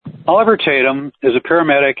Oliver Tatom is a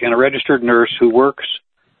paramedic and a registered nurse who works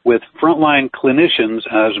with frontline clinicians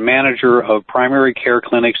as manager of primary care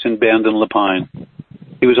clinics in Bend and Lapine.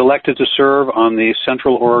 He was elected to serve on the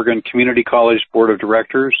Central Oregon Community College Board of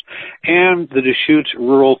Directors and the Deschutes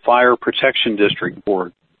Rural Fire Protection District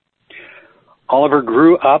Board. Oliver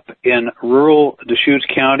grew up in rural Deschutes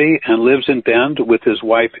County and lives in Bend with his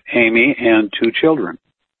wife, Amy, and 2 children.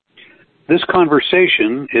 This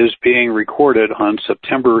conversation is being recorded on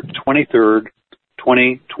September 23rd,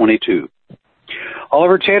 2022.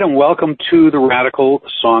 Oliver Tatom, welcome to the Radical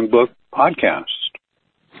Songbook Podcast.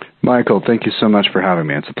 Michael, thank you so much for having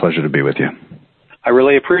me. It's a pleasure to be with you. I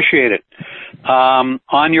really appreciate it.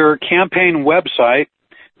 On your campaign website,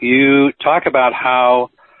 you talk about how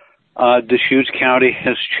Deschutes County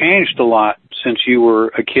has changed a lot since you were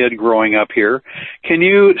a kid growing up here. Can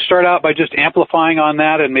you start out by just amplifying on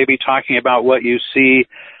that and maybe talking about what you see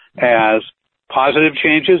as positive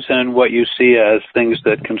changes and what you see as things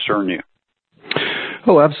that concern you?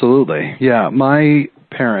 Oh, absolutely. Yeah, my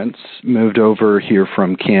parents moved over here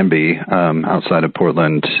from Canby, outside of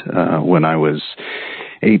Portland, when I was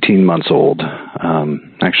 18 months old.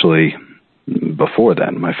 Actually, before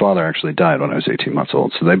then, my father actually died when I was 18 months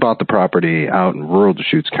old. So they bought the property out in rural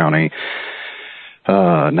Deschutes County,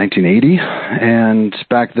 1980. And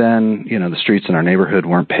back then, the streets in our neighborhood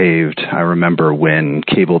weren't paved. I remember when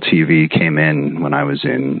cable TV came in when I was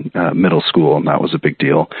in middle school, and that was a big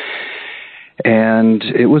deal. And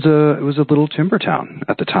it was a little timber town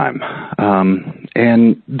at the time.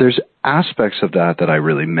 And there's aspects of that I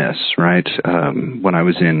really miss, right? When I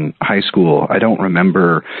was in high school, I don't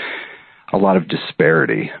remember a lot of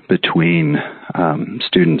disparity between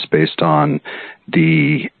students based on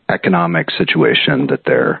the economic situation that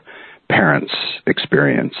their parents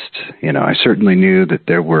experienced. I certainly knew that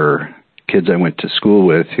there were kids I went to school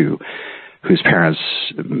with whose parents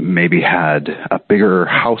maybe had a bigger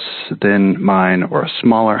house than mine or a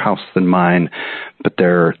smaller house than mine, but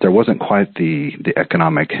there wasn't quite the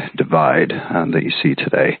economic divide that you see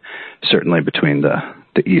today, certainly between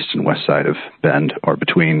the east and west side of Bend or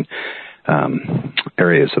between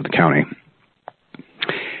areas of the county.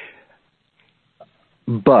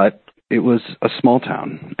 But it was a small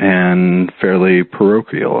town and fairly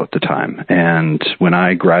parochial at the time. And when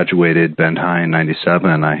I graduated Bend High in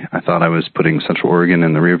 97, I thought I was putting Central Oregon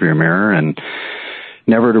in the rearview mirror and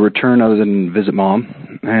never to return other than visit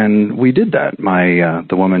Mom. And we did that.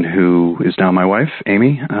 The woman who is now my wife,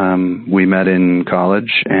 Amy, we met in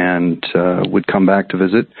college and would come back to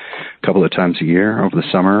visit a couple of times a year over the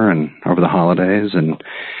summer and over the holidays. And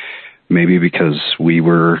maybe because we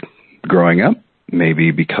were growing up,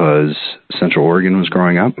 maybe because Central Oregon was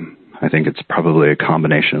growing up. I think it's probably a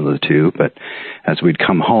combination of the two. But as we'd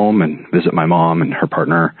come home and visit my mom and her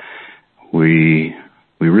partner, we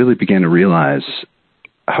really began to realize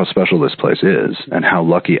how special this place is and how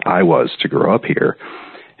lucky I was to grow up here.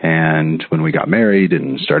 And when we got married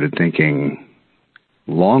and started thinking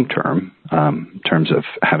long term, in terms of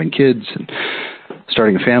having kids and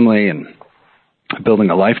starting a family and building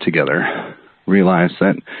a life together, realized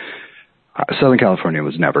that Southern California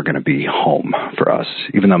was never going to be home for us.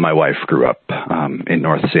 Even though my wife grew up in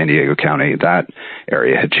North San Diego County, that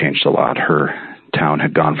area had changed a lot. Her town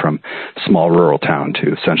had gone from small rural town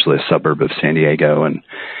to essentially a suburb of San Diego, and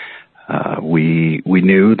we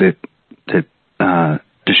knew that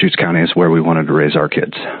Deschutes County is where we wanted to raise our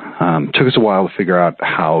kids. Took us a while to figure out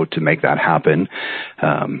how to make that happen.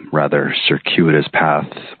 Rather circuitous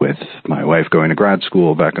path with my wife going to grad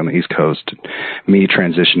school back on the East Coast, me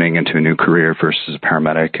transitioning into a new career first as a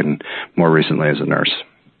paramedic and more recently as a nurse.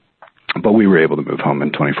 But we were able to move home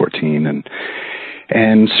in 2014,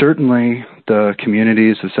 and certainly the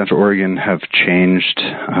communities of Central Oregon have changed.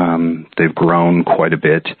 They've grown quite a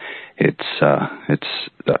bit. It's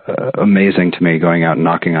amazing to me going out and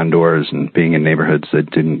knocking on doors and being in neighborhoods that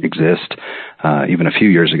didn't exist even a few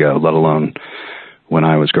years ago, let alone when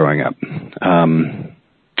I was growing up. In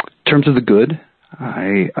terms of the good,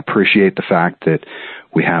 I appreciate the fact that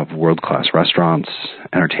we have world-class restaurants,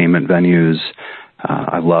 entertainment venues.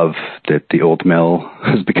 I love that the old mill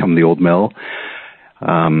has become the old mill.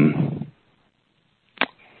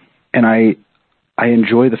 And I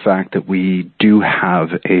enjoy the fact that we do have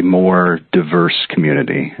a more diverse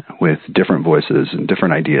community with different voices and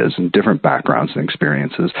different ideas and different backgrounds and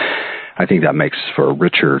experiences. I think that makes for a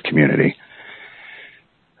richer community.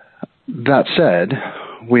 That said,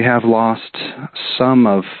 we have lost some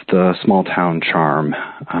of the small town charm.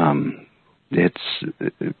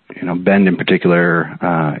 Bend in particular,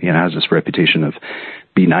 has this reputation of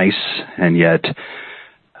be nice, and yet,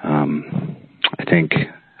 I think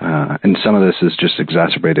and some of this is just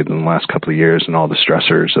exacerbated in the last couple of years and all the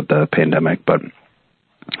stressors of the pandemic, but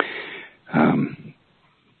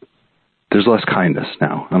there's less kindness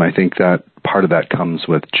now. And I think that part of that comes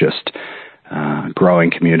with just growing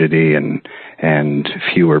community and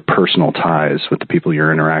fewer personal ties with the people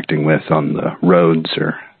you're interacting with on the roads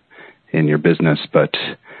or in your business. But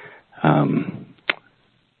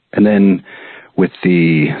and then with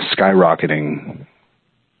the skyrocketing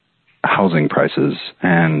housing prices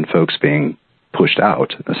and folks being pushed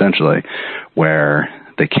out, essentially, where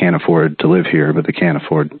they can't afford to live here, but they can't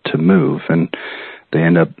afford to move, and they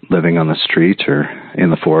end up living on the street or in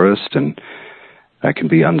the forest, and that can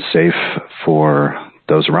be unsafe for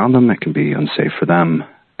those around them. It can be unsafe for them,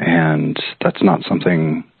 and that's not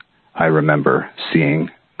something I remember seeing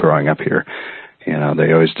growing up here. You know,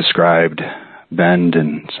 they always described Bend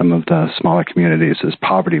and some of the smaller communities as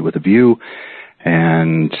poverty with a view,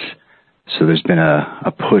 and so there's been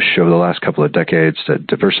a push over the last couple of decades to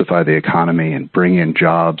diversify the economy and bring in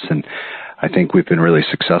jobs, and I think we've been really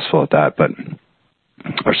successful at that, but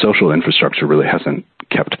our social infrastructure really hasn't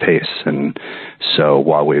kept pace. And so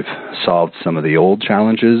while we've solved some of the old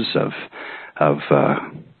challenges of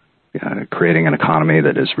creating an economy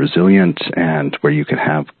that is resilient and where you can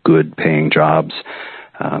have good paying jobs,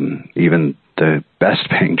 even the best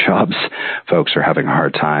paying jobs, folks are having a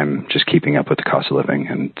hard time just keeping up with the cost of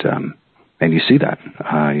living. And you see that.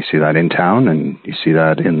 You see that in town, and you see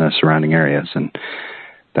that in the surrounding areas. And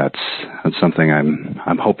that's something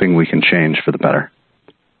I'm hoping we can change for the better.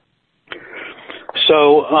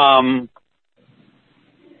 So,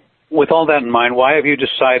 with all that in mind, why have you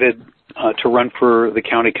decided to run for the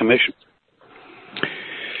county commission?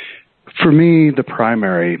 For me, the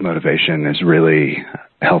primary motivation is really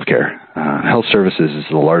healthcare. Health services is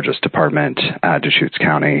the largest department at Deschutes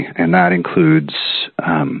County, and that includes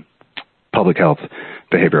public health,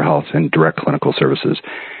 behavioral health, and direct clinical services.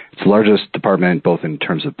 It's the largest department both in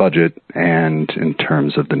terms of budget and in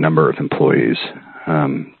terms of the number of employees.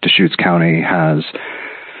 Deschutes County has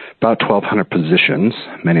about 1,200 positions.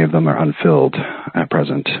 Many of them are unfilled at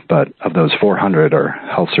present, but of those 400 are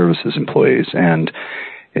health services employees, and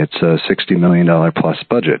it's a $60 million plus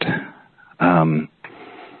budget.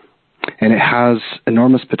 And it has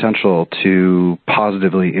enormous potential to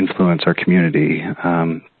positively influence our community.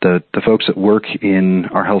 The folks that work in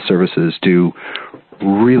our health services do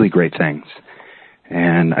really great things,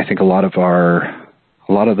 and I think a lot of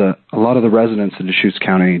the residents in Deschutes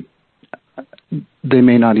County, they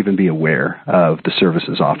may not even be aware of the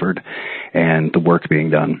services offered and the work being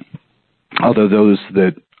done. Although those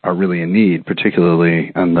that are really in need,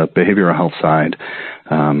 particularly on the behavioral health side,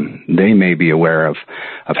 they may be aware of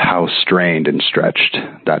how strained and stretched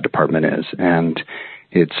that department is. And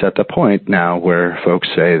it's at the point now where folks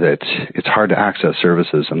say that it's hard to access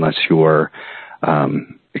services unless you're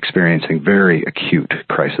experiencing very acute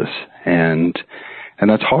crisis. And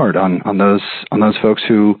that's hard on those folks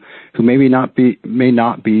who may not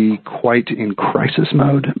be quite in crisis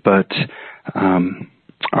mode, but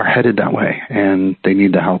are headed that way, and they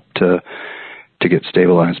need the help to get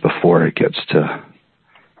stabilized before it gets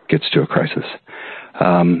to a crisis.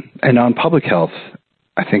 And on public health,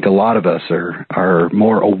 I think a lot of us are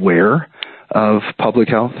more aware of public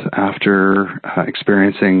health after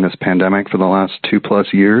experiencing this pandemic for the last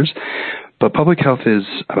 2+ years. But public health is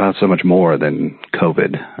about so much more than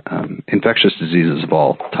COVID. Infectious diseases of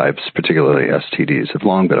all types, particularly STDs, have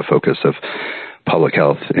long been a focus of public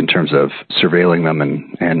health in terms of surveilling them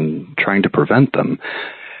and trying to prevent them.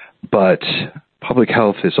 But public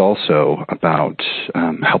health is also about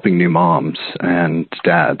helping new moms and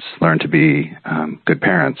dads learn to be good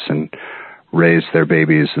parents and raise their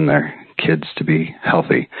babies and their kids to be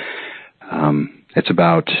healthy. It's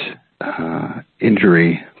about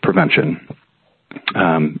injury prevention.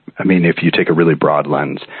 I mean, if you take a really broad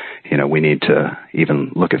lens, we need to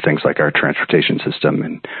even look at things like our transportation system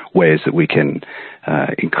and ways that we can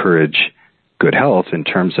encourage good health in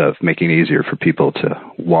terms of making it easier for people to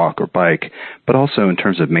walk or bike, but also in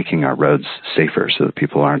terms of making our roads safer so that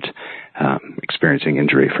people aren't experiencing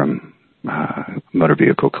injury from motor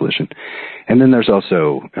vehicle collision. And then there's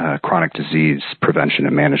also chronic disease prevention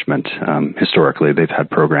and management. Historically, they've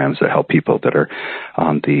had programs that help people that are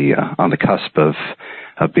on the cusp of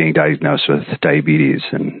being diagnosed with diabetes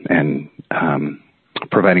and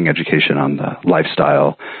providing education on the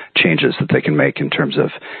lifestyle changes that they can make in terms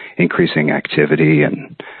of increasing activity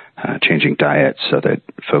and changing diets so that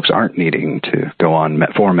folks aren't needing to go on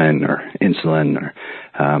metformin or insulin or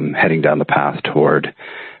heading down the path toward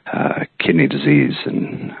kidney disease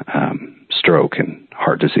and stroke and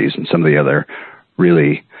heart disease and some of the other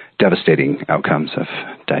really devastating outcomes of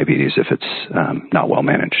diabetes if it's not well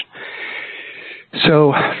managed.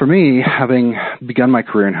 So for me, having begun my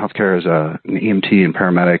career in healthcare as an EMT and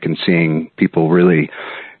paramedic and seeing people really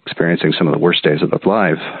experiencing some of the worst days of their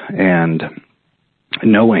life, and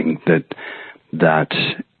knowing that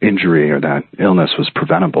injury or that illness was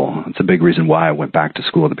preventable, it's a big reason why I went back to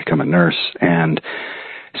school to become a nurse, and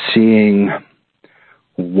seeing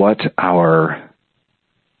what our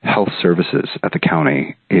health services at the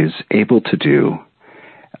county is able to do,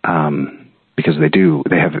 because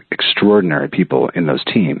they have extraordinary people in those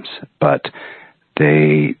teams, but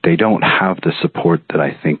they don't have the support that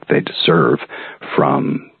I think they deserve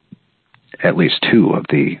from at least two of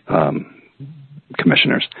the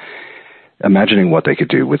commissioners. Imagining what they could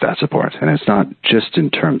do with that support. And it's not just in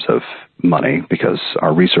terms of money, because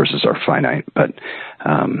our resources are finite, but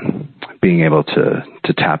being able to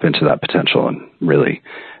tap into that potential and really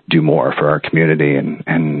do more for our community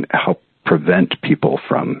and help prevent people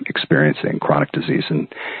from experiencing chronic disease and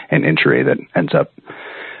injury that ends up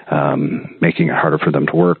making it harder for them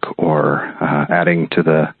to work or adding to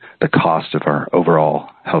the cost of our overall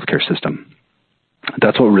healthcare system.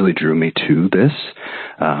 That's what really drew me to this,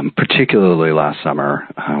 particularly last summer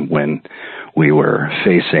when we were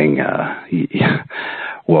facing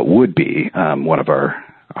what would be one of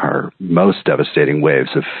our most devastating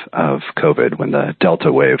waves of COVID, when the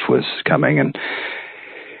Delta wave was coming.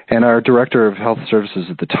 And our director of health services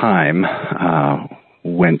at the time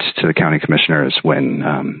went to the county commissioners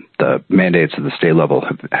when the mandates at the state level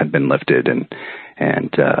had been lifted,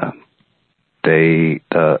 and the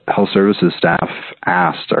health services staff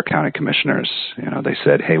asked our county commissioners, they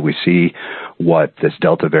said, hey, we see what this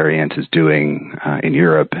Delta variant is doing in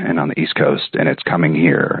Europe and on the East Coast, and it's coming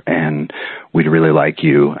here, and we'd really like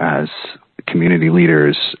you as community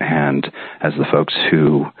leaders and as the folks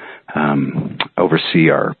who oversee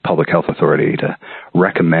our public health authority to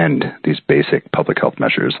recommend these basic public health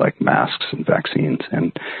measures like masks and vaccines.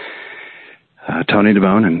 And Tony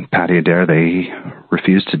DeBone and Patty Adair, they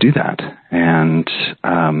refused to do that. And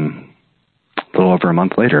a little over a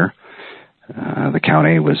month later, the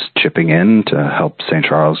county was chipping in to help St.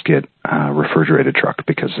 Charles get a refrigerated truck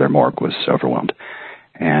because their morgue was overwhelmed.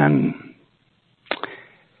 And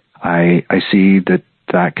I see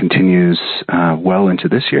that continues well into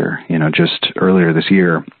this year. Just earlier this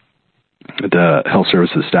year, the health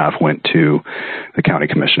services staff went to the county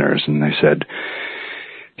commissioners and they said,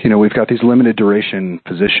 we've got these limited duration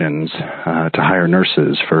positions to hire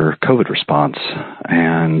nurses for COVID response,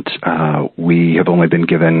 and we have only been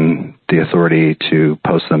given the authority to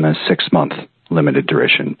post them as 6-month limited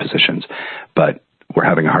duration positions, but we're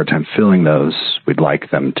having a hard time filling those. We'd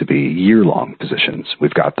like them to be year-long positions.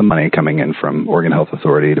 We've got the money coming in from Oregon Health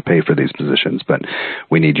Authority to pay for these positions, but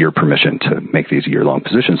we need your permission to make these year-long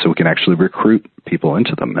positions so we can actually recruit people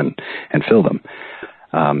into them and fill them.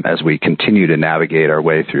 As we continue to navigate our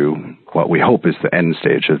way through what we hope is the end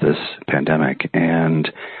stage of this pandemic. And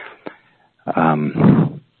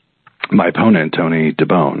my opponent, Tony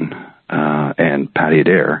DeBone, and Patty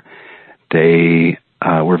Adair, they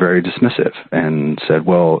were very dismissive and said,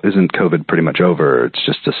 well, isn't COVID pretty much over? It's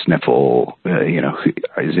just a sniffle.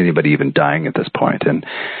 Is anybody even dying at this point? And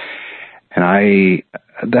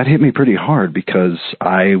that hit me pretty hard because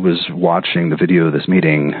I was watching the video of this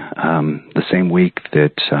meeting the same week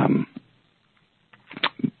that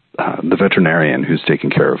the veterinarian who's taken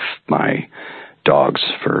care of my dogs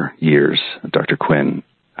for years, Dr. Quinn,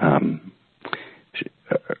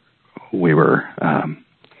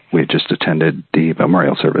 we had just attended the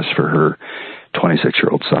memorial service for her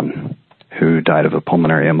 26-year-old son who died of a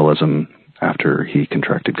pulmonary embolism after he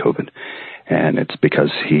contracted COVID. And it's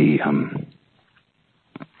because he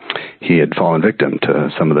had fallen victim to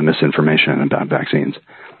some of the misinformation about vaccines.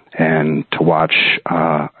 And to watch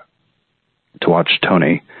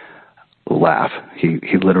Tony laugh,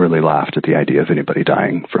 he literally laughed at the idea of anybody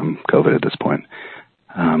dying from COVID at this point.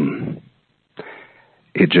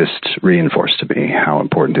 It just reinforced to me how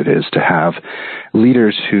important it is to have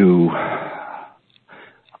leaders who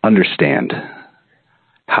understand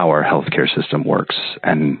how our healthcare system works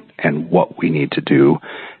and what we need to do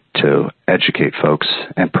to educate folks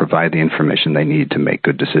and provide the information they need to make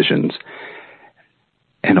good decisions,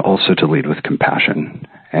 and also to lead with compassion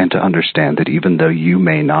and to understand that even though you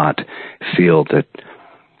may not feel that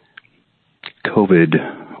COVID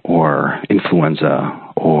or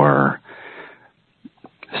influenza or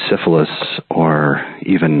syphilis or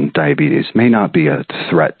even diabetes may not be a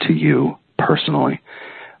threat to you personally,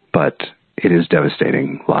 but it is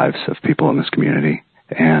devastating lives of people in this community,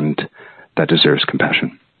 and that deserves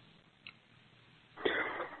compassion.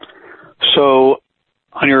 So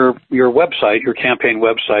on your website, your campaign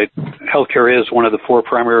website, healthcare is one of the 4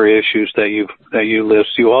 primary issues that you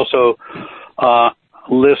list. You also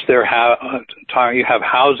list there you have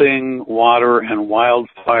housing, water, and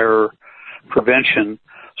wildfire prevention.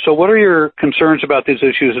 So, what are your concerns about these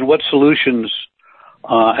issues, and what solutions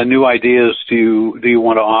and new ideas do you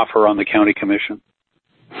want to offer on the county commission?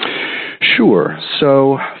 Sure.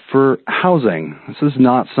 So for housing, this is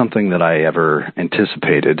not something that I ever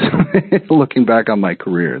anticipated. Looking back on my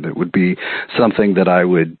career, that would be something that I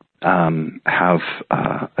would have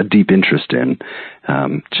a deep interest in,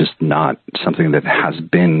 just not something that has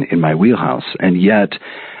been in my wheelhouse. And yet,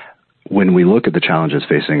 when we look at the challenges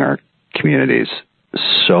facing our communities,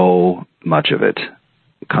 so much of it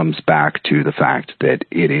comes back to the fact that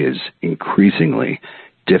it is increasingly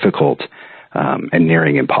difficult and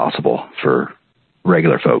nearing impossible for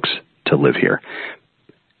regular folks to live here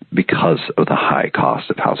because of the high cost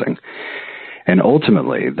of housing. And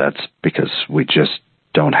ultimately, that's because we just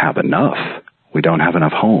don't have enough. We don't have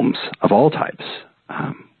enough homes of all types.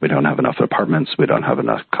 We don't have enough apartments. We don't have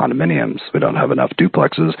enough condominiums. We don't have enough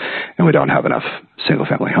duplexes. And we don't have enough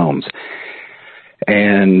single-family homes.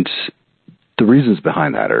 And the reasons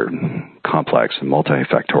behind that are complex and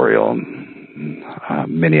multifactorial.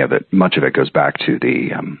 Much of it goes back to the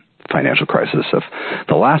financial crisis of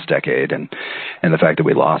the last decade, and the fact that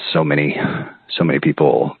we lost so many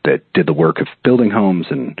people that did the work of building homes,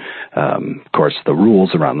 and of course the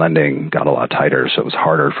rules around lending got a lot tighter, so it was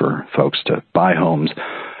harder for folks to buy homes.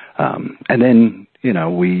 And then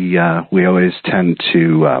we always tend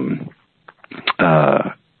to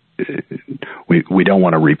we don't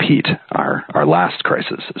want to repeat our last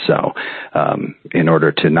crisis. So in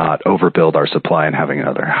order to not overbuild our supply and having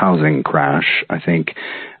another housing crash, I think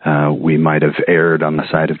we might have erred on the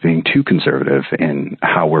side of being too conservative in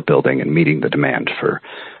how we're building and meeting the demand for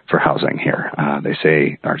housing here. They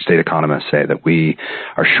say, our state economists say, that we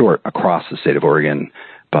are short across the state of Oregon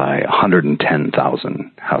by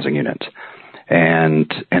 110,000 housing units.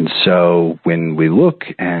 And so when we look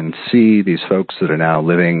and see these folks that are now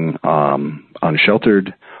living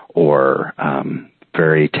unsheltered or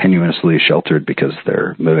very tenuously sheltered because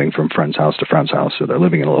they're moving from friend's house to friend's house, or they're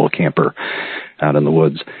living in a little camper out in the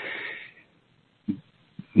woods,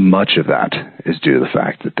 much of that is due to the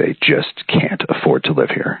fact that they just can't afford to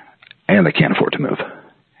live here, and they can't afford to move.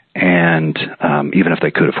 And even if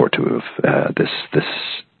they could afford to move, this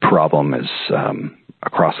problem is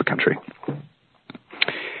across the country.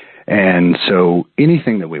 And so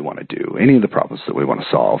anything that we want to do, any of the problems that we want to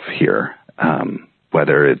solve here,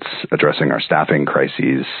 whether it's addressing our staffing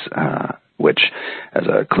crises, which as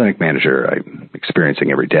a clinic manager I'm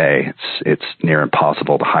experiencing every day, it's near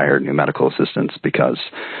impossible to hire new medical assistants because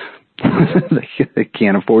they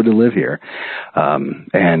can't afford to live here.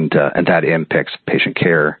 And that impacts patient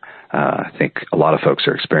care. I think a lot of folks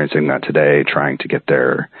are experiencing that today, trying to get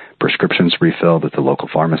their prescriptions refilled at the local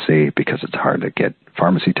pharmacy because it's hard to get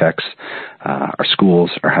pharmacy techs. Our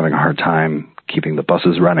schools are having a hard time keeping the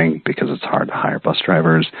buses running because it's hard to hire bus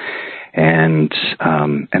drivers. And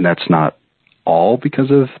that's not all because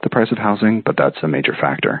of the price of housing, but that's a major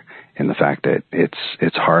factor in the fact that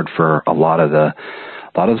it's hard for a lot of the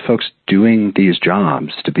folks doing these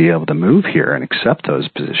jobs to be able to move here and accept those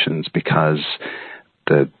positions because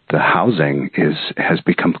the housing has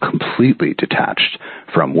become completely detached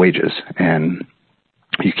from wages, and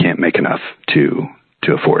you can't make enough to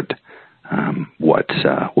afford what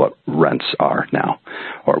rents are now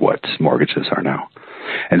or what mortgages are now.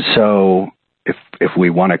 And so if we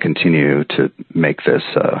want to continue to make this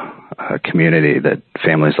a community that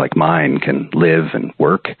families like mine can live and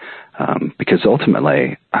work, because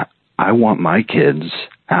ultimately I want my kids,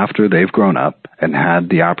 after they've grown up and had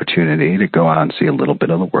the opportunity to go out and see a little bit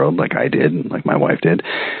of the world like I did and like my wife did,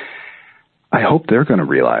 I hope they're going to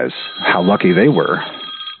realize how lucky they were.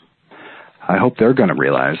 I hope they're going to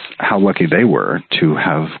realize how lucky they were to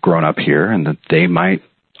have grown up here, and that they might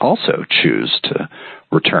also choose to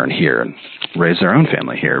return here and raise their own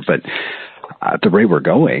family here. But at the rate we're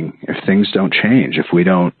going, if things don't change, if we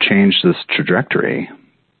don't change this trajectory,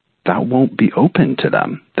 that won't be open to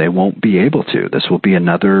them. They won't be able to. This will be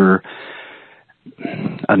another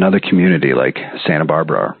community like Santa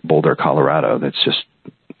Barbara or Boulder, Colorado, that's just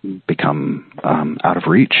become out of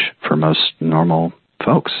reach for most normal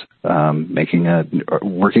folks, working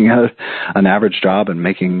an average job and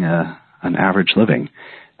making an average living.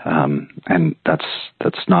 And that's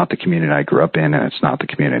not the community I grew up in, and it's not the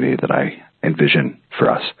community that I envision for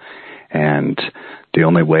us. And the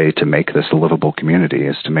only way to make this a livable community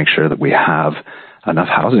is to make sure that we have enough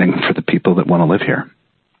housing for the people that want to live here.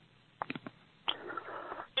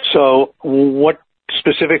 So what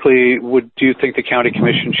specifically do you think the county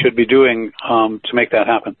commission should be doing to make that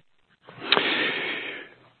happen?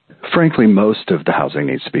 Frankly, most of the housing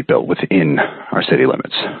needs to be built within our city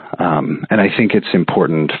limits. And I think it's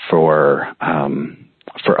important for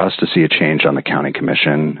us to see a change on the county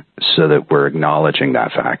commission so that we're acknowledging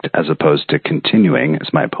that fact, as opposed to continuing,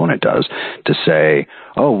 as my opponent does, to say,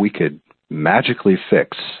 oh, we could magically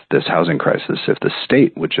fix this housing crisis if the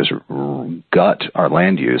state would just gut our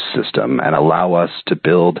land use system and allow us to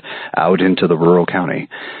build out into the rural county.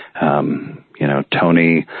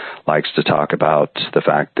 Tony likes to talk about the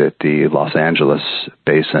fact that the Los Angeles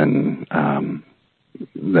basin,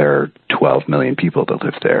 there are 12 million people that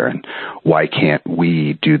live there, and why can't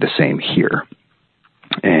we do the same here?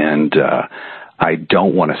 And I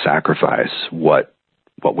don't want to sacrifice what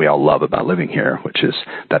we all love about living here, which is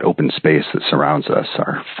that open space that surrounds us,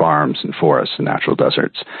 our farms and forests and natural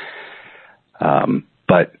deserts.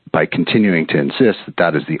 But by continuing to insist that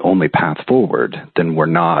that is the only path forward, then we're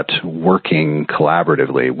not working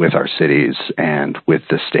collaboratively with our cities and with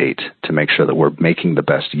the state to make sure that we're making the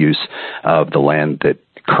best use of the land that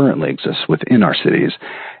currently exists within our cities,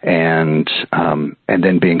 and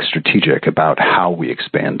then being strategic about how we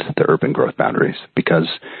expand the urban growth boundaries, because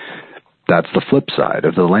that's the flip side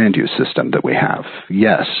of the land use system that we have.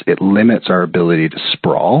 Yes, it limits our ability to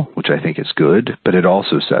sprawl, which I think is good, but it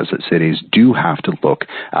also says that cities do have to look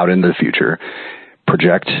out into the future,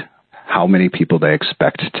 project how many people they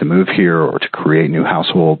expect to move here or to create new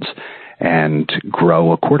households, and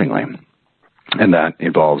grow accordingly. And that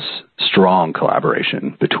involves strong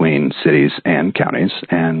collaboration between cities and counties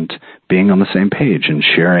and being on the same page and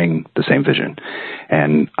sharing the same vision.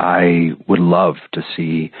 And I would love to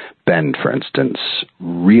see Bend, for instance,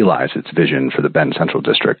 realize its vision for the Bend Central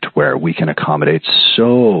District, where we can accommodate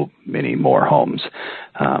so many more homes.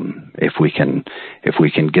 If we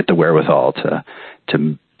can get the wherewithal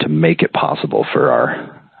to make it possible for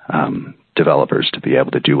our developers to be able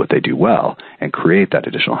to do what they do well and create that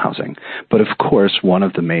additional housing. But of course, one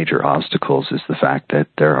of the major obstacles is the fact that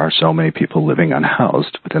there are so many people living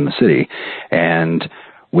unhoused within the city, and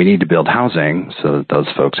we need to build housing so that those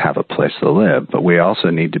folks have a place to live, but we also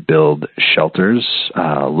need to build shelters,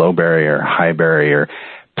 low barrier, high barrier,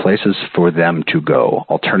 places for them to go,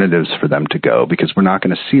 alternatives for them to go, because we're not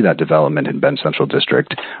going to see that development in Bend Central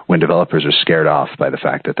District when developers are scared off by the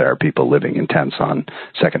fact that there are people living in tents on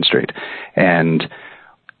 2nd Street. And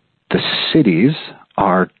the cities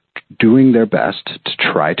are doing their best to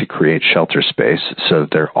try to create shelter space so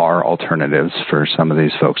that there are alternatives for some of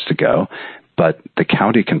these folks to go, but the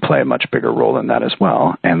county can play a much bigger role in that as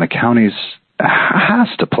well. And the counties has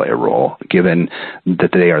to play a role, given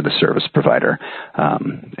that they are the service provider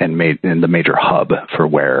and the major hub for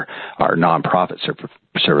where our nonprofit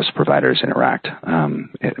service providers interact,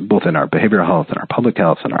 both in our behavioral health and our public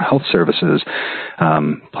health and our health services,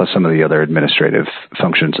 plus some of the other administrative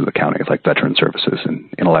functions of the county, like veteran services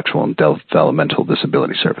and intellectual and developmental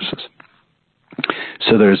disability services.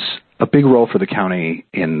 So there's a big role for the county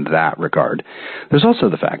in that regard. There's also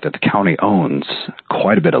the fact that the county owns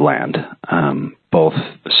quite a bit of land, both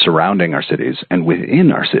surrounding our cities and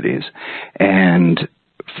within our cities. And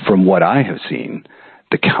from what I have seen,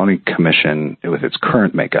 the county commission, with its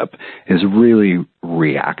current makeup, is really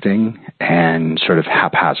reacting and sort of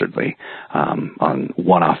haphazardly on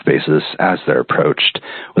one-off basis as they're approached,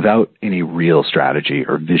 without any real strategy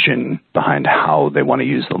or vision behind how they want to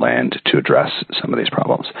use the land to address some of these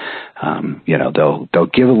problems. They'll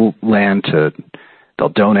give land to. They'll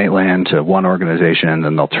donate land to one organization,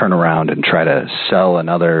 then they'll turn around and try to sell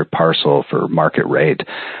another parcel for market rate.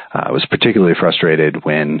 I was particularly frustrated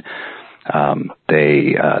when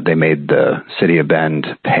they made the city of Bend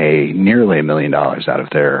pay nearly $1 million out of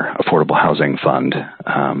their affordable housing fund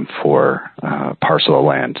for parcel of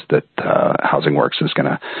land that Housing Works is going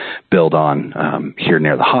to build on here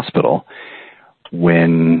near the hospital.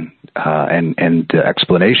 And the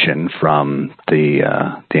explanation from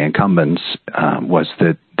the incumbents was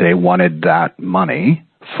that they wanted that money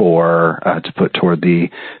to put toward the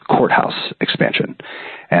courthouse expansion.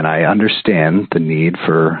 And I understand the need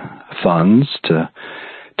for funds to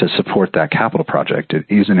support that capital project. It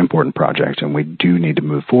is an important project, and we do need to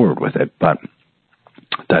move forward with it. But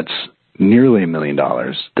that's nearly $1 million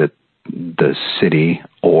that the city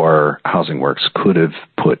or Housing Works could have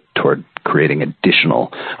put toward creating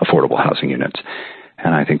additional affordable housing units.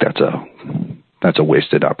 And I think that's a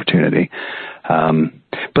wasted opportunity.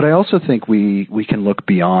 But I also think we can look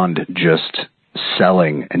beyond just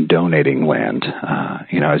selling and donating land.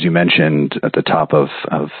 As you mentioned at the top of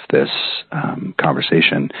this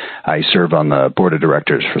conversation, I serve on the board of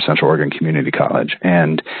directors for Central Oregon Community College,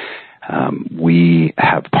 and we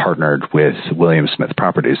have partnered with William Smith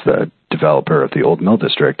Properties, the developer of the Old Mill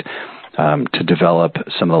District, to develop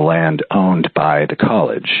some of the land owned by the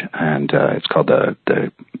college, and it's called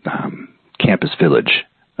the Campus Village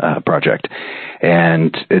project.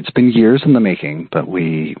 And it's been years in the making, but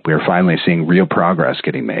we're finally seeing real progress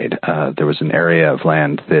getting made. There was an area of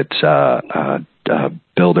land that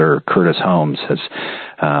builder Curtis Holmes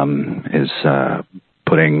is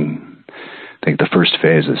putting. I think the first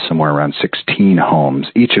phase is somewhere around 16 homes,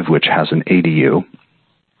 each of which has an ADU.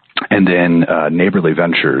 And then Neighborly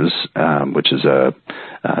Ventures, which is a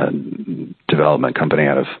development company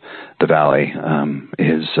out of the Valley,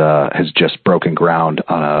 has just broken ground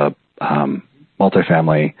on a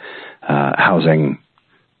multifamily housing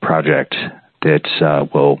project that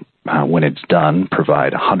will, when it's done,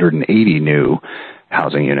 provide 180 new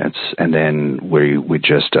housing units. And then we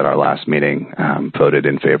just at our last meeting voted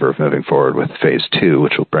in favor of moving forward with phase 2,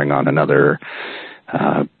 which will bring on another,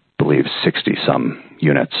 I believe, 60 some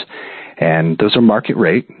units. And those are market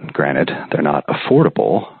rate. Granted, they're not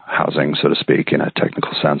affordable housing, so to speak, in a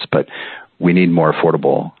technical sense, but we need more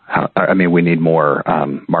affordable. We need more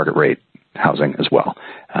market rate housing as well,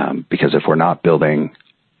 because if we're not building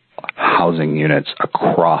housing units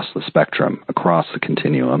across the spectrum, across the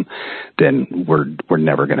continuum, then we're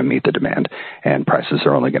never going to meet the demand, and prices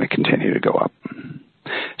are only going to continue to go up.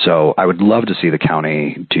 So I would love to see the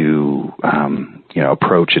county do,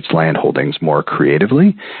 approach its land holdings more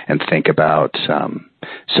creatively and think about.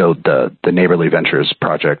 So the Neighborly Ventures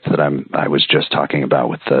project that I was just talking about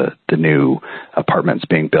with the new apartments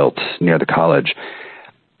being built near the college,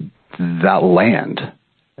 that land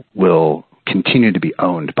will continue to be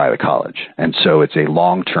owned by the college. And so it's a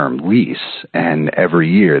long-term lease, and every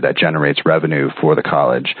year that generates revenue for the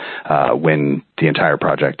college. When the entire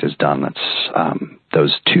project is done, that's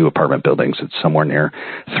those 2 apartment buildings, it's somewhere near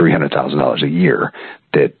 $300,000 a year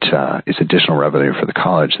that is additional revenue for the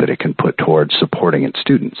college that it can put towards supporting its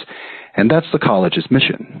students. And that's the college's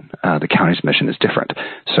mission. The county's mission is different.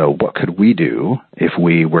 So what could we do if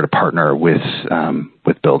we were to partner with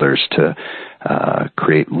builders to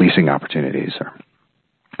create leasing opportunities? Or,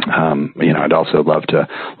 I'd also love to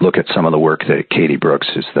look at some of the work that Katie Brooks,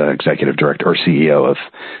 who's the executive director or CEO of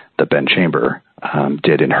the Ben Chamber,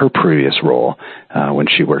 did in her previous role when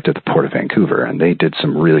she worked at the Port of Vancouver. And they did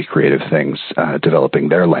some really creative things developing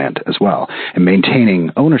their land as well and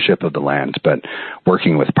maintaining ownership of the land, but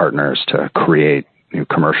working with partners to create new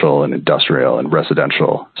commercial and industrial and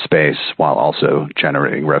residential space while also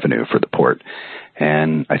generating revenue for the port.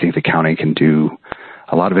 And I think the county can do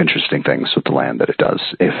a lot of interesting things with the land that it does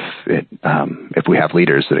if we have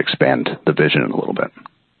leaders that expand the vision a little bit.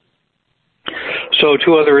 So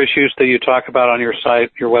 2 other issues that you talk about on your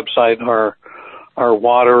website are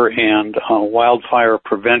water and wildfire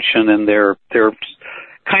prevention, and they're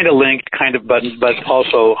kind of linked, but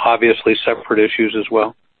also obviously separate issues as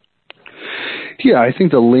well. Yeah, I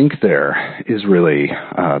think the link there is really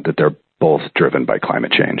that they're both driven by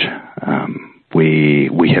climate change.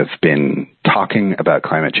 We have been talking about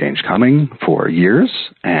climate change coming for years,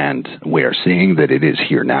 and we are seeing that it is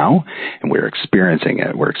here now, and we're experiencing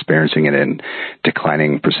it. We're experiencing it in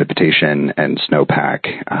declining precipitation and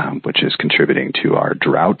snowpack, which is contributing to our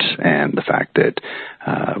drought and the fact that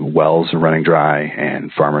wells are running dry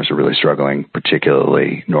and farmers are really struggling,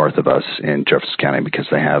 particularly north of us in Jefferson County because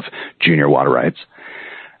they have junior water rights.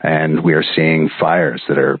 And we are seeing fires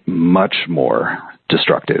that are much more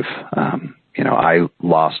destructive. I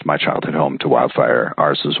lost my childhood home to wildfire.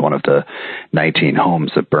 Ours was one of the 19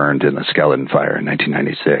 homes that burned in the Skeleton Fire in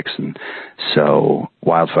 1996. And so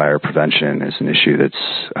wildfire prevention is an issue that's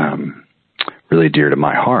really dear to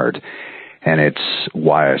my heart. And it's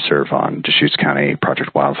why I serve on Deschutes County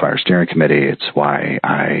Project Wildfire Steering Committee. It's why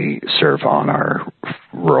I serve on our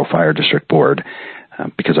Rural Fire District Board,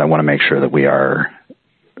 because I want to make sure that we are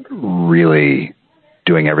really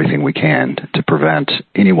doing everything we can to prevent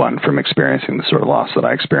anyone from experiencing the sort of loss that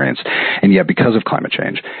I experienced. And yet, because of climate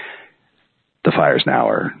change, the fires now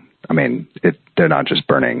they're not just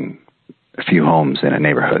burning a few homes in a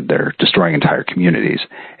neighborhood, they're destroying entire communities.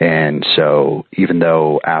 And so even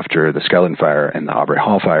though after the Skeleton Fire and the Aubrey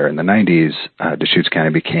Hall Fire in the 90s, Deschutes County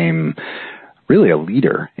became really a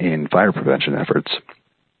leader in fire prevention efforts,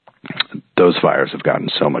 those fires have gotten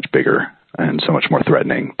so much bigger and so much more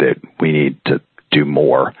threatening that we need to do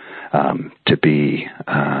more to be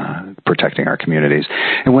protecting our communities.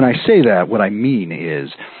 And when I say that, what I mean is,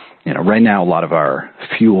 right now a lot of our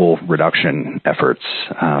fuel reduction efforts,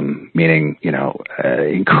 meaning,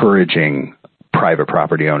 encouraging private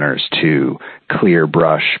property owners to clear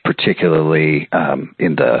brush, particularly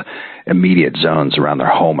in the immediate zones around their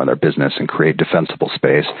home or their business, and create defensible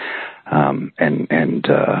space, and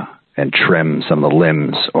trim some of the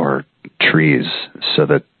limbs or trees so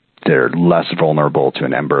that they're less vulnerable to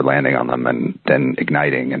an ember landing on them and then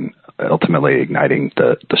igniting and ultimately igniting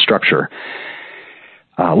the structure.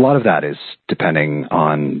 A lot of that is depending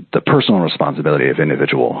on the personal responsibility of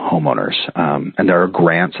individual homeowners. And there are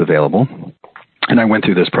grants available. And I went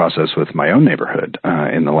through this process with my own neighborhood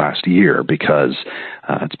in the last year because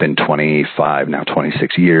it's been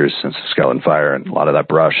 26 years since the Skeleton Fire, and a lot of that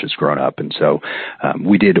brush has grown up. And so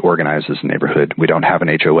we did organize as a neighborhood. We don't have an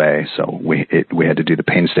HOA, so we had to do the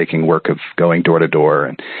painstaking work of going door to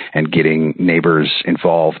door and getting neighbors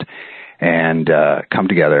involved and come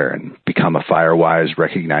together and become a fire-wise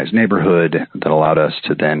recognized neighborhood that allowed us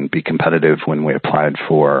to then be competitive when we applied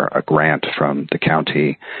for a grant from the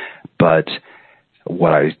county. But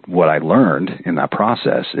what I learned in that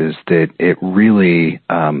process is that it really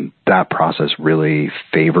that process really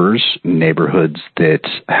favors neighborhoods that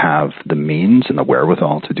have the means and the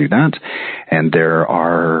wherewithal to do that. And there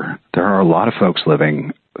are a lot of folks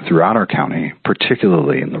living throughout our county,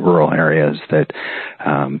 particularly in the rural areas, that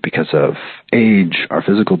because of age or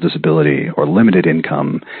physical disability or limited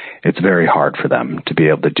income, it's very hard for them to be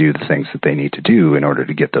able to do the things that they need to do in order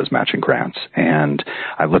to get those matching grants. And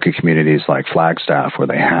I look at communities like Flagstaff where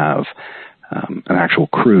they have an actual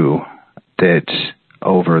crew that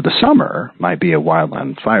over the summer might be a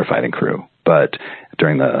wildland firefighting crew, but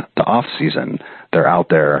during the off season, they're out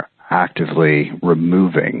there actively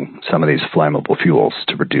removing some of these flammable fuels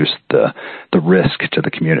to reduce the risk to the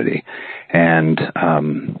community. And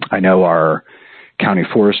I know our county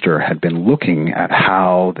forester had been looking at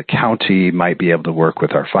how the county might be able to work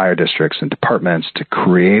with our fire districts and departments to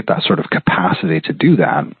create that sort of capacity to do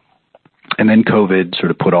that. And then COVID sort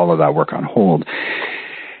of put all of that work on hold.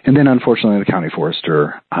 And then, unfortunately, the county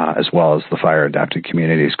forester, as well as the fire adapted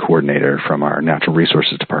communities coordinator from our natural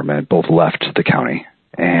resources department, both left the county.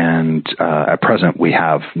 And at present, we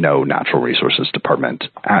have no natural resources department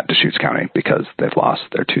at Deschutes County because they've lost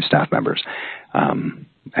their 2 staff members.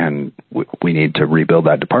 And we need to rebuild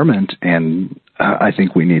that department. And I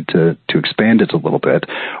think we need to expand it a little bit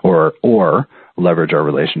or leverage our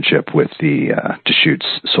relationship with the Deschutes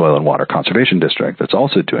Soil and Water Conservation District that's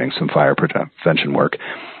also doing some fire prevention work,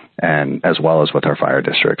 and as well as with our fire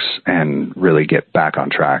districts, and really get back on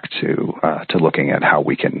track to looking at how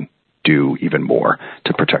we can do even more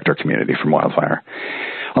to protect our community from wildfire.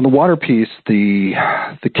 On the water piece, the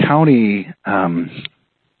county,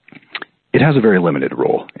 it has a very limited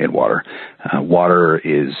role in water. Water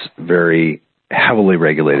is very heavily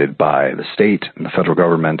regulated by the state and the federal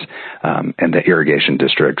government, and the irrigation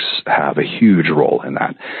districts have a huge role in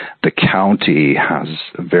that. The county has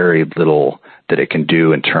very little that it can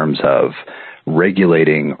do in terms of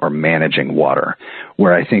regulating or managing water.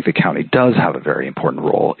 Where I think the county does have a very important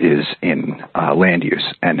role is in land use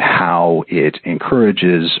and how it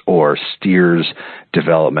encourages or steers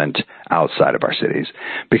development outside of our cities.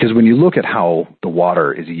 Because when you look at how the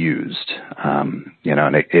water is used, and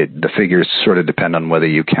the figures sort of depend on whether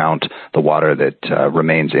you count the water that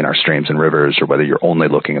remains in our streams and rivers or whether you're only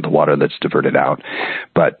looking at the water that's diverted out.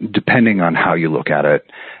 But depending on how you look at it,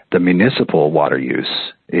 the municipal water use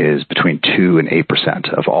is between 2 and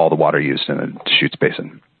 8% of all the water used in the Deschutes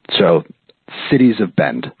Basin. So cities of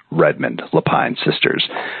Bend, Redmond, Lapine, Sisters,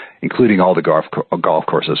 including all the golf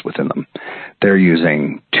courses within them, they're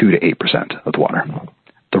using 2 to 8% of the water.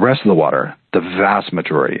 The rest of the water, the vast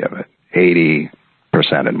majority of it,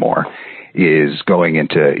 80% and more, is going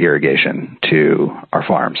into irrigation to our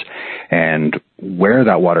farms. And where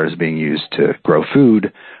that water is being used to grow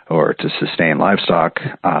food or to sustain livestock,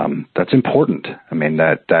 that's important. I mean,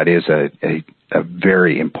 that is a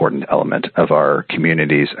very important element of our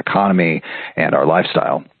community's economy and our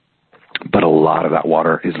lifestyle. But a lot of that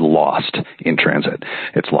water is lost in transit.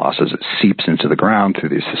 It's lost as it seeps into the ground through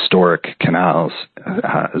these historic canals,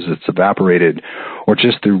 as it's evaporated, or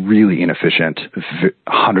just through really inefficient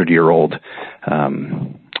 100-year-old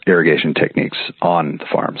irrigation techniques on the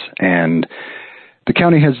farms. And the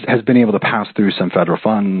county has been able to pass through some federal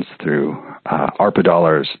funds, through ARPA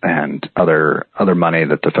dollars and other money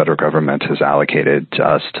that the federal government has allocated to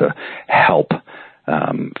us to help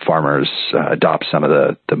farmers adopt some of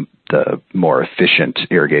the more efficient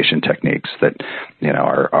irrigation techniques that,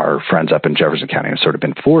 our friends up in Jefferson County have sort of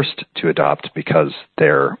been forced to adopt because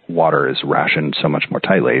their water is rationed so much more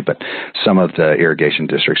tightly. But some of the irrigation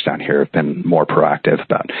districts down here have been more proactive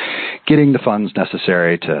about getting the funds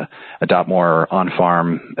necessary to adopt more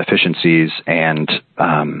on-farm efficiencies and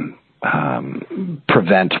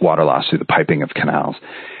prevent water loss through the piping of canals.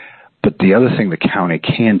 But the other thing the county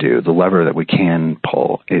can do, the lever that we can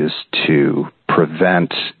pull, is to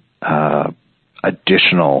prevent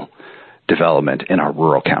additional development in our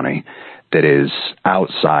rural county that is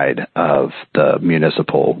outside of the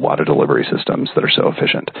municipal water delivery systems that are so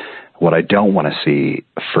efficient. What I don't want to see,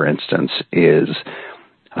 for instance, is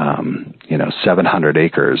 700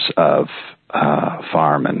 acres of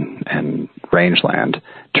farm and rangeland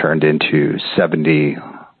turned into 70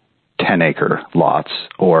 10-acre lots,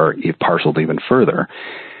 or parceled even further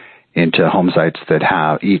into home sites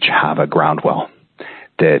that each have a ground well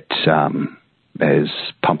that is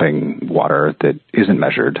pumping water that isn't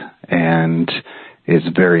measured and is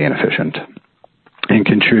very inefficient and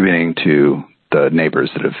contributing to the neighbors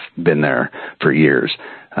that have been there for years,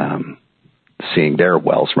 seeing their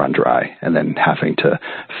wells run dry and then having to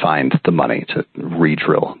find the money to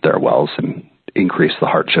re-drill their wells and increase the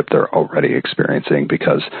hardship they're already experiencing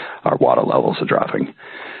because our water levels are dropping.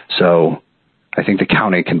 So I think the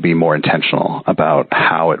county can be more intentional about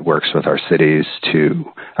how it works with our cities to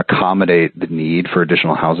accommodate the need for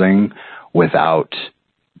additional housing without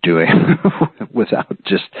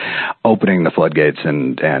just opening the floodgates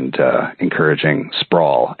and encouraging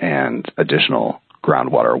sprawl and additional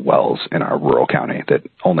groundwater wells in our rural county that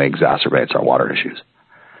only exacerbates our water issues.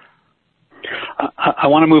 I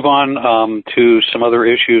want to move on to some other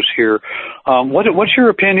issues here. What's your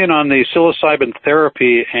opinion on the psilocybin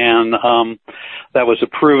therapy and that was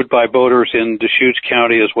approved by voters in Deschutes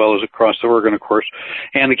County as well as across Oregon, of course,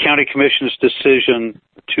 and the county commission's decision,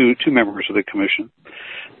 two members of the commission,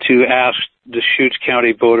 to ask Deschutes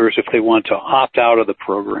County voters if they want to opt out of the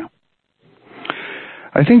program?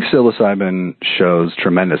 I think psilocybin shows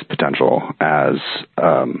tremendous potential as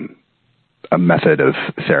a method of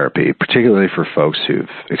therapy, particularly for folks who've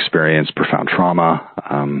experienced profound trauma,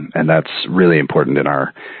 and that's really important in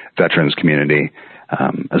our veterans community,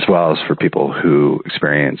 as well as for people who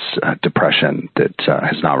experience depression that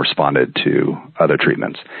has not responded to other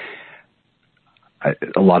treatments.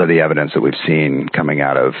 A lot of the evidence that we've seen coming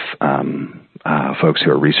out of folks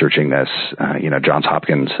who are researching this, Johns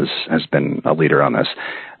Hopkins has been a leader on this.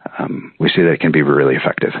 We see that it can be really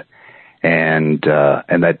effective. And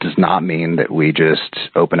that does not mean that we just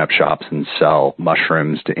open up shops and sell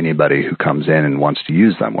mushrooms to anybody who comes in and wants to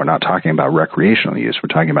use them. We're not talking about recreational use.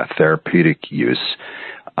 We're talking about therapeutic use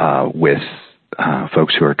with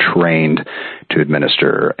folks who are trained to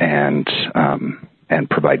administer and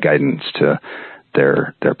provide guidance to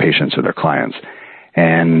their patients or their clients.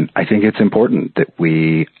 And I think it's important that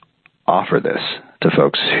we offer this to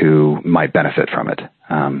folks who might benefit from it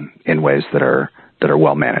in ways that are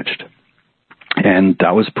well managed. And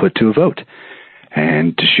that was put to a vote.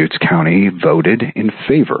 And Deschutes County voted in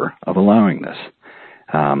favor of allowing this.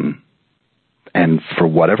 And for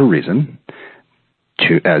whatever reason,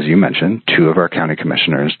 as you mentioned, two of our county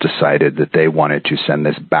commissioners decided that they wanted to send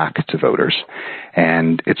this back to voters.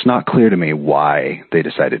 And it's not clear to me why they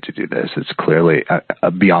decided to do this. It's clearly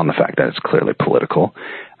beyond the fact that it's clearly political.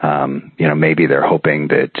 Maybe they're hoping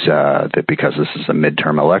that because this is a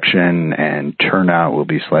midterm election and turnout will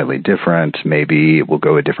be slightly different, maybe it will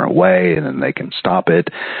go a different way and then they can stop it.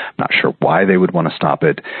 I'm not sure why they would want to stop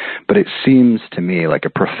it, but it seems to me like a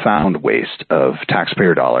profound waste of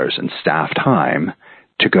taxpayer dollars and staff time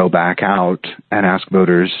to go back out and ask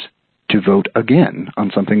voters to vote again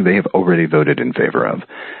on something they have already voted in favor of.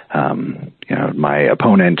 My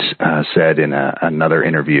opponent said in another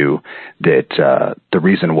interview that the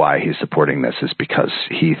reason why he's supporting this is because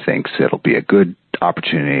he thinks it'll be a good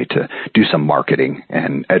opportunity to do some marketing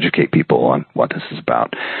and educate people on what this is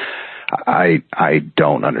about. I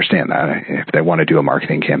don't understand that. If they want to do a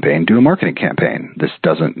marketing campaign, do a marketing campaign. This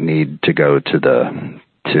doesn't need to go to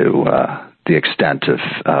the extent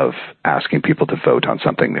of asking people to vote on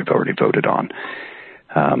something they've already voted on.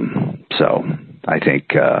 So I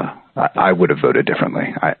think I would have voted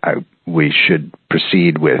differently. We should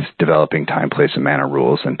proceed with developing time, place, and manner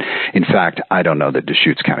rules. And in fact, I don't know that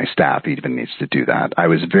Deschutes County staff even needs to do that. I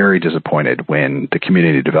was very disappointed when the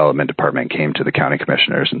Community Development Department came to the county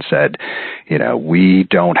commissioners and said, we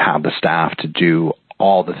don't have the staff to do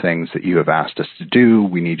all the things that you have asked us to do.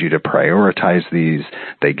 We need you to prioritize these.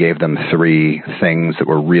 They gave them 3 things that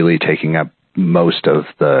were really taking up most of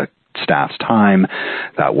the staff's time.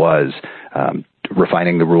 That was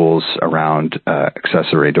refining the rules around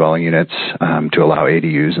accessory dwelling units to allow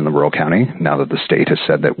ADUs in the rural county, now that the state has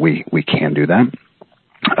said that we can do that.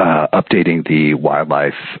 Updating the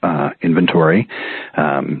wildlife inventory,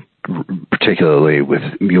 particularly with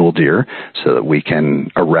mule deer, so that we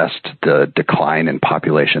can arrest the decline in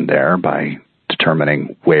population there by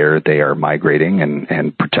determining where they are migrating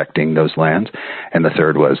and protecting those lands. And the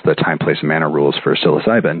third was the time, place, and manner rules for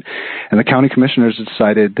psilocybin. And the county commissioners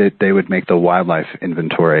decided that they would make the wildlife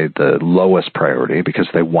inventory the lowest priority because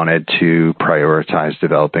they wanted to prioritize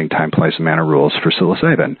developing time, place, and manner rules for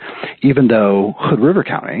psilocybin, even though Hood River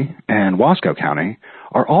County and Wasco County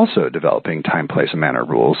are also developing time, place, and manner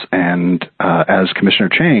rules. And as Commissioner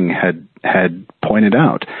Chang had pointed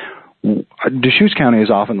out, Deschutes County is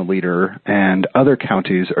often the leader, and other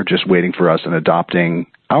counties are just waiting for us and adopting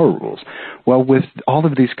our rules. Well, with all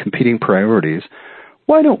of these competing priorities,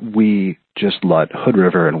 why don't we just let Hood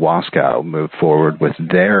River and Wasco move forward with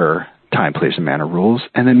their time, place, and manner rules,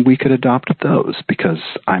 and then we could adopt those, because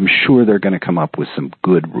I'm sure they're going to come up with some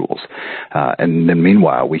good rules. And then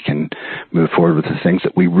meanwhile, we can move forward with the things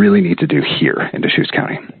that we really need to do here in Deschutes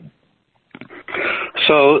County.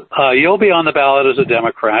 So you'll be on the ballot as a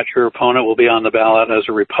Democrat. Your opponent will be on the ballot as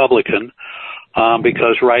a Republican,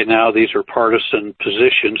 because right now these are partisan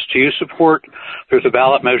positions. Do you support, there's a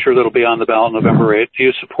ballot measure that will be on the ballot November 8th. Do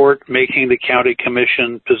you support making the county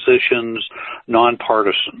commission positions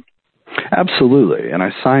nonpartisan? Absolutely. And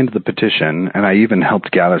I signed the petition, and I even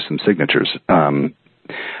helped gather some signatures.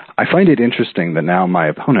 I find it interesting that now my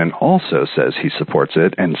opponent also says he supports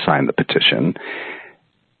it and signed the petition,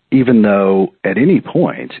 even though at any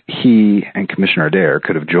point he and Commissioner Adair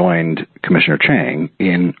could have joined Commissioner Chang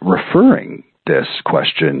in referring this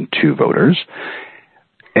question to voters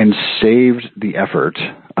and saved the effort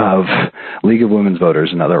of League of Women's Voters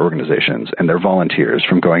and other organizations and their volunteers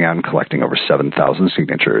from going out and collecting over 7,000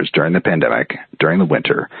 signatures during the pandemic, during the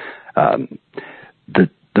winter.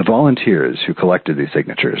 The volunteers who collected these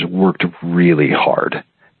signatures worked really hard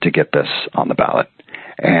to get this on the ballot.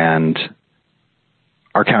 And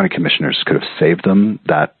our county commissioners could have saved them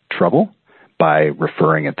that trouble by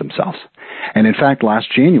referring it themselves. And in fact,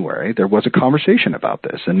 last January, there was a conversation about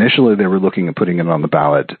this. Initially, they were looking at putting it on the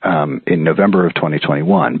ballot in November of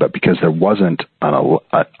 2021, but because there wasn't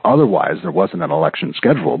otherwise there wasn't an election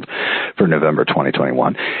scheduled for November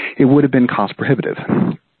 2021, it would have been cost prohibitive.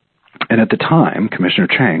 And at the time, Commissioner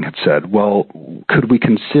Chang had said, well, could we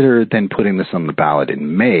consider then putting this on the ballot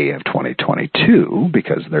in May of 2022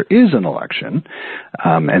 because there is an election,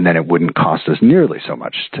 and then it wouldn't cost us nearly so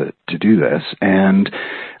much to do this. And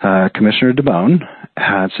Commissioner DeBone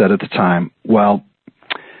had said at the time, well,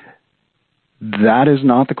 that is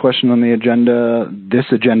not the question on the agenda. This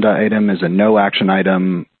agenda item is a no action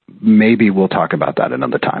item. Maybe we'll talk about that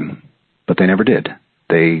another time. But they never did.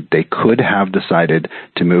 They could have decided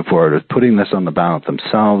to move forward with putting this on the ballot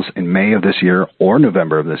themselves in May of this year or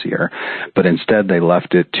November of this year, but instead they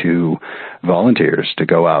left it to volunteers to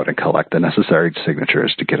go out and collect the necessary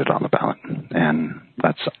signatures to get it on the ballot. And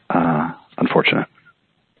that's unfortunate.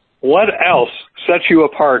 What else sets you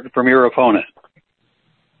apart from your opponent?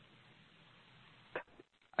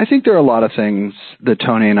 I think there are a lot of things that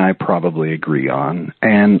Tony and I probably agree on,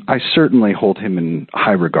 and I certainly hold him in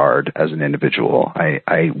high regard as an individual.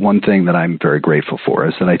 One thing that I'm very grateful for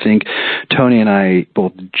is that I think Tony and I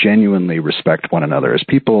both genuinely respect one another as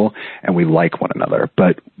people, and we like one another,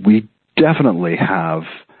 but we definitely have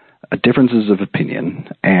differences of opinion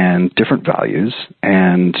and different values,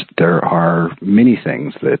 and there are many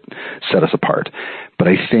things that set us apart. But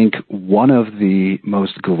I think one of the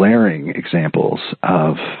most glaring examples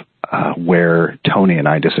of where Tony and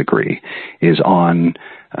I disagree is on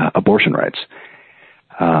abortion rights.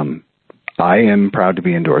 I am proud to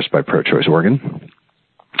be endorsed by Pro-Choice Oregon.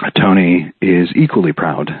 Tony is equally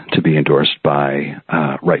proud to be endorsed by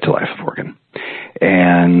Right to Life of Oregon.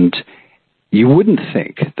 And you wouldn't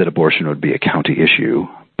think that abortion would be a county issue,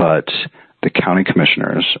 but the county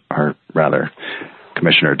commissioners, or rather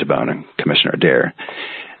Commissioner DeBone and Commissioner Adair,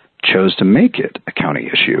 chose to make it a county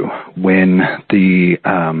issue when the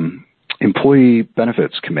Employee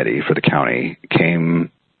Benefits Committee for the county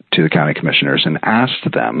came to the county commissioners and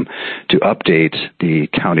asked them to update the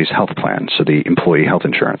county's health plan, so the employee health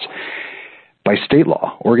insurance. By state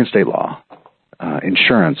law, Oregon state law, health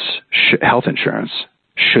insurance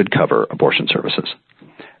should cover abortion services.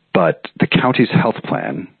 But the county's health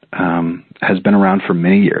plan has been around for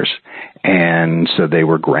many years, and so they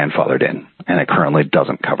were grandfathered in, and it currently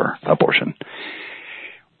doesn't cover abortion.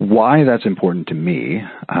 Why that's important to me,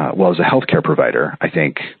 well, as a healthcare provider, I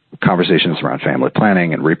think conversations around family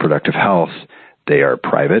planning and reproductive health, they are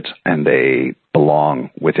private, and they belong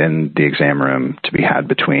within the exam room to be had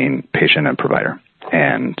between patient and provider.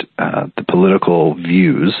 And the political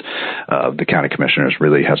views of the county commissioners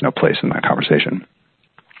really has no place in that conversation.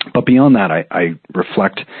 But beyond that, I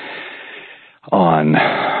reflect on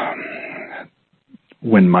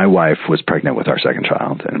when my wife was pregnant with our second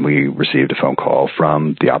child, and we received a phone call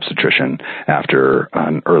from the obstetrician after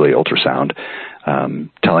an early ultrasound,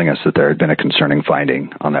 telling us that there had been a concerning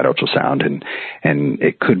finding on that ultrasound, and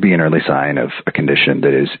it could be an early sign of a condition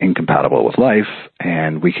that is incompatible with life,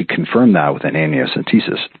 and we could confirm that with an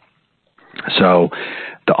amniocentesis. So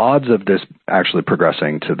the odds of this actually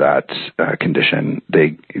progressing to that condition,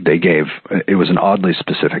 they gave, it was an oddly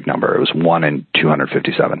specific number. It was 1 in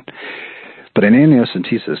 257. But an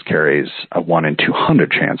amniocentesis carries a 1 in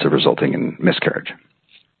 200 chance of resulting in miscarriage.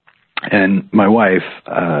 And my wife,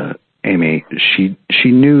 Amy, she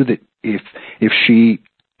knew that if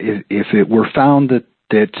it were found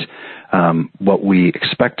that what we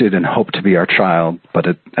expected and hoped to be our child, but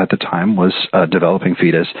at the time was a developing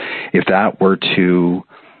fetus, if that were to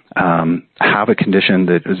have a condition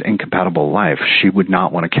that was incompatible with life, she would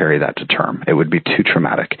not want to carry that to term. It would be too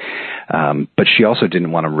traumatic. But she also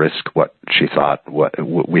didn't want to risk what she thought, what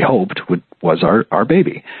we hoped was our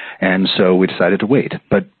baby. And so we decided to wait.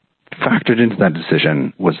 But factored into that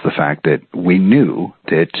decision was the fact that we knew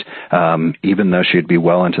that even though she'd be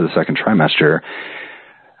well into the second trimester,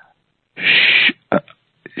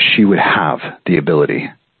 she would have the ability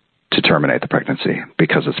to terminate the pregnancy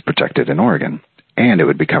because it's protected in Oregon, and it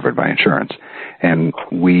would be covered by insurance. And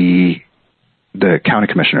the county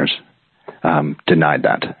commissioners, denied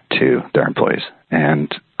that to their employees,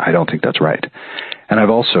 and I don't think that's right. And I've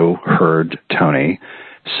also heard Tony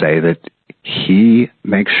say that he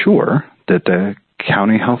makes sure that the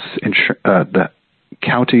county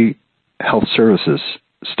health services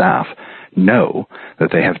staff know that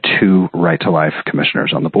they have 2 right-to-life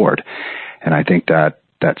commissioners on the board. And I think that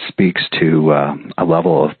speaks to a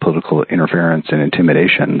level of political interference and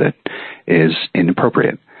intimidation that is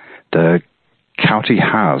inappropriate. The county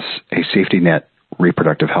has a safety net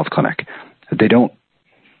reproductive health clinic. They don't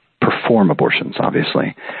perform abortions,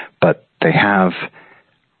 obviously, but they have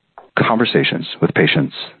conversations with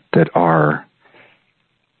patients that are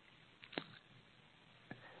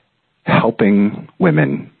helping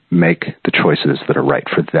women make the choices that are right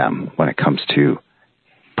for them when it comes to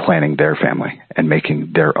planning their family and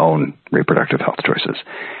making their own reproductive health choices.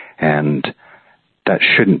 And that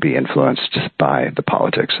shouldn't be influenced by the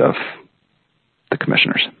politics of the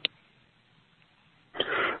commissioners.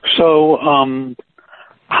 So,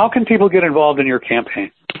 how can people get involved in your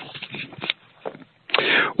campaign?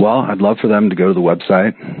 Well, I'd love for them to go to the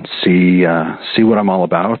website, see what I'm all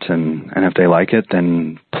about, and if they like it,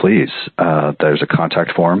 then please, there's a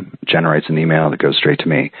contact form, generates an email that goes straight to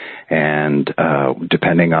me, and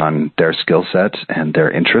depending on their skill set and their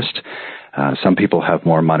interest, some people have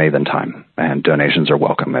more money than time, and donations are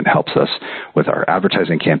welcome. It helps us with our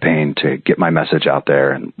advertising campaign to get my message out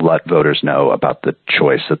there and let voters know about the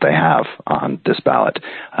choice that they have on this ballot.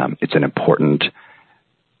 It's an important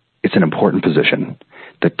position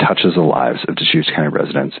that touches the lives of Deschutes County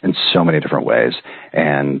residents in so many different ways,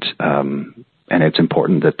 and it's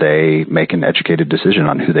important that they make an educated decision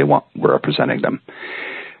on who they want representing them.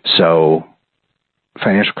 So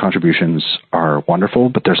financial contributions are wonderful,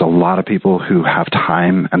 but there's a lot of people who have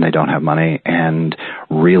time and they don't have money, and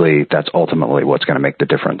really that's ultimately what's going to make the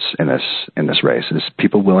difference in this race is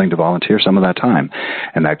people willing to volunteer some of that time.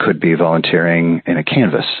 And that could be volunteering in a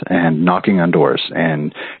canvas and knocking on doors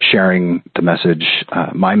and sharing the message,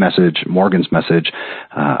 my message, Morgan's message,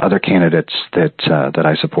 other candidates that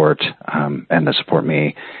I support and that support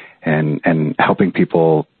me, and helping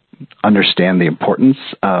people understand the importance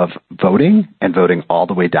of voting and voting all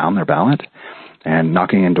the way down their ballot, and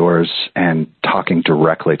knocking on doors and talking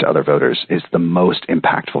directly to other voters is the most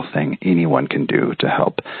impactful thing anyone can do to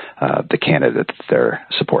help the candidate that they're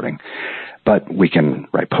supporting. But we can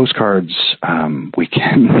write postcards. We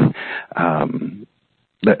can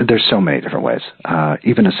there's so many different ways,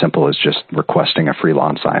 even as simple as just requesting a free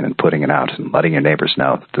lawn sign and putting it out and letting your neighbors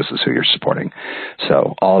know that this is who you're supporting.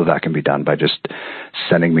 So all of that can be done by just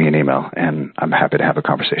sending me an email, and I'm happy to have a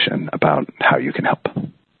conversation about how you can help.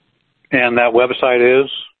 And that website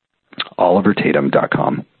is?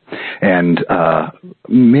 olivertatom.com. And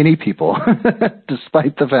many people,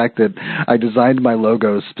 despite the fact that I designed my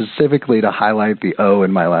logo specifically to highlight the O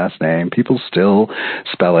in my last name, people still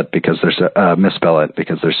spell it because misspell it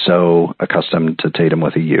because they're so accustomed to Tatum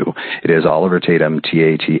with a U. It is Oliver Tatom,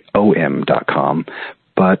 TATOM.com,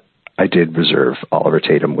 but I did reserve Oliver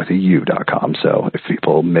Tatom with a U.com. So if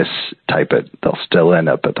people mistype it, they'll still end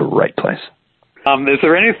up at the right place. Is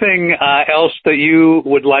there anything else that you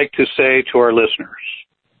would like to say to our listeners?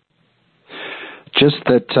 Just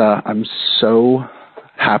that I'm so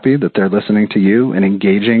happy that they're listening to you and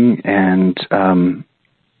engaging and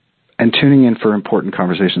and tuning in for important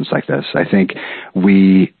conversations like this. I think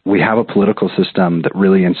we have a political system that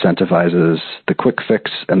really incentivizes the quick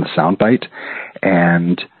fix and the soundbite,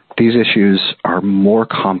 and these issues are more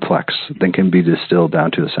complex than can be distilled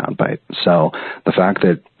down to a soundbite. So the fact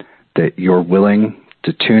that you're willing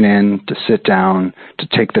to tune in, to sit down, to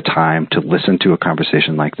take the time to listen to a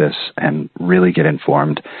conversation like this and really get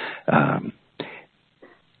informed,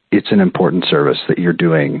 it's an important service that you're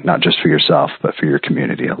doing, not just for yourself, but for your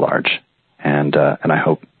community at large. And I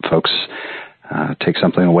hope folks take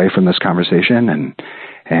something away from this conversation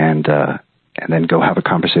and then go have a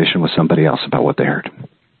conversation with somebody else about what they heard.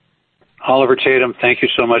 Oliver Tatom, thank you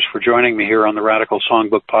so much for joining me here on the Radical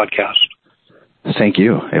Songbook Podcast. Thank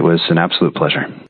you. It was an absolute pleasure.